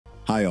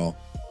Hi all.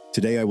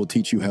 Today I will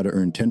teach you how to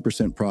earn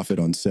 10% profit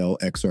on Sell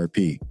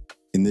XRP.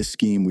 In this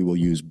scheme, we will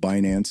use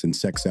Binance and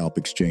SexAlp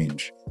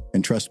exchange.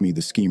 And trust me,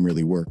 the scheme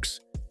really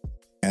works.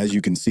 As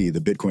you can see, the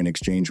Bitcoin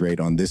exchange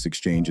rate on this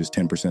exchange is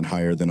 10%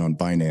 higher than on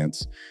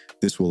Binance.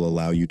 This will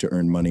allow you to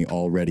earn money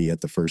already at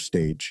the first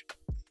stage.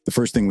 The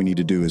first thing we need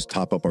to do is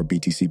top up our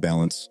BTC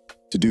balance.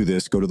 To do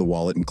this, go to the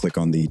wallet and click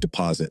on the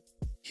deposit.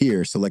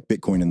 Here, select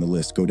Bitcoin in the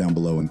list, go down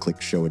below and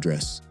click show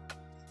address.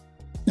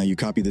 Now you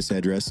copy this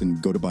address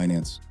and go to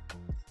Binance.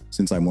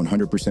 Since I'm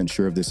 100%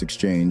 sure of this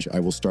exchange, I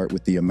will start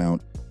with the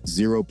amount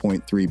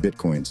 0.3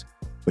 Bitcoins.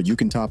 But you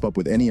can top up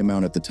with any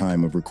amount at the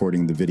time of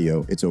recording the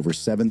video. It's over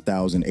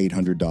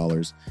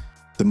 $7,800.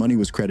 The money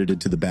was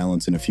credited to the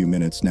balance in a few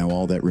minutes. Now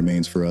all that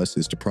remains for us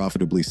is to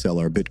profitably sell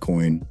our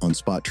Bitcoin on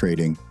spot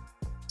trading.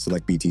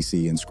 Select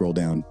BTC and scroll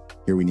down.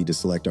 Here we need to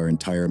select our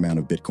entire amount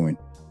of Bitcoin.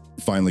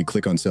 Finally,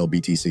 click on Sell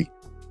BTC.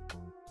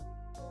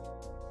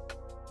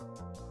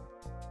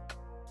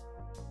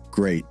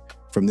 Great.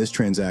 From this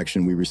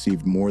transaction, we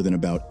received more than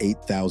about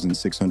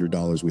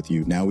 $8,600 with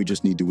you. Now we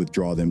just need to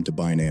withdraw them to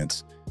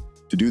Binance.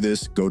 To do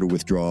this, go to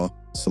Withdraw,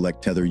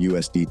 select Tether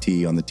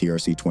USDT on the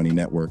TRC20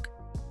 network.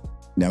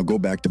 Now go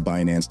back to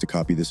Binance to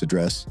copy this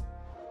address.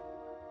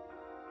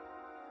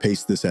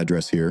 Paste this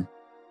address here,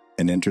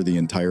 and enter the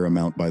entire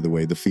amount. By the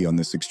way, the fee on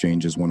this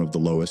exchange is one of the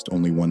lowest,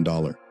 only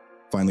 $1.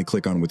 Finally,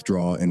 click on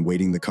Withdraw and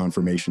waiting the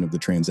confirmation of the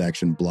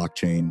transaction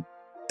blockchain.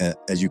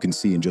 As you can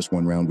see, in just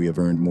one round, we have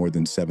earned more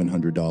than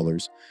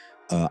 $700.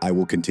 I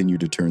will continue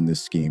to turn this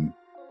scheme.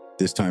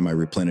 This time I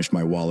replenish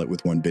my wallet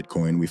with 1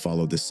 Bitcoin. We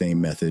follow the same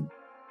method.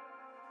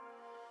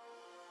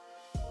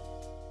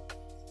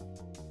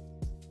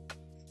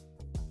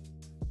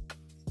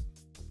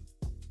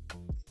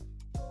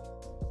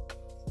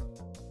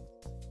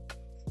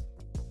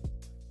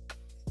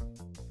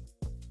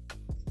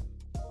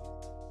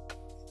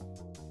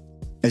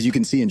 As you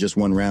can see, in just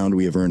one round,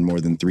 we have earned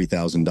more than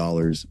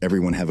 $3,000.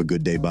 Everyone have a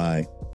good day. Bye.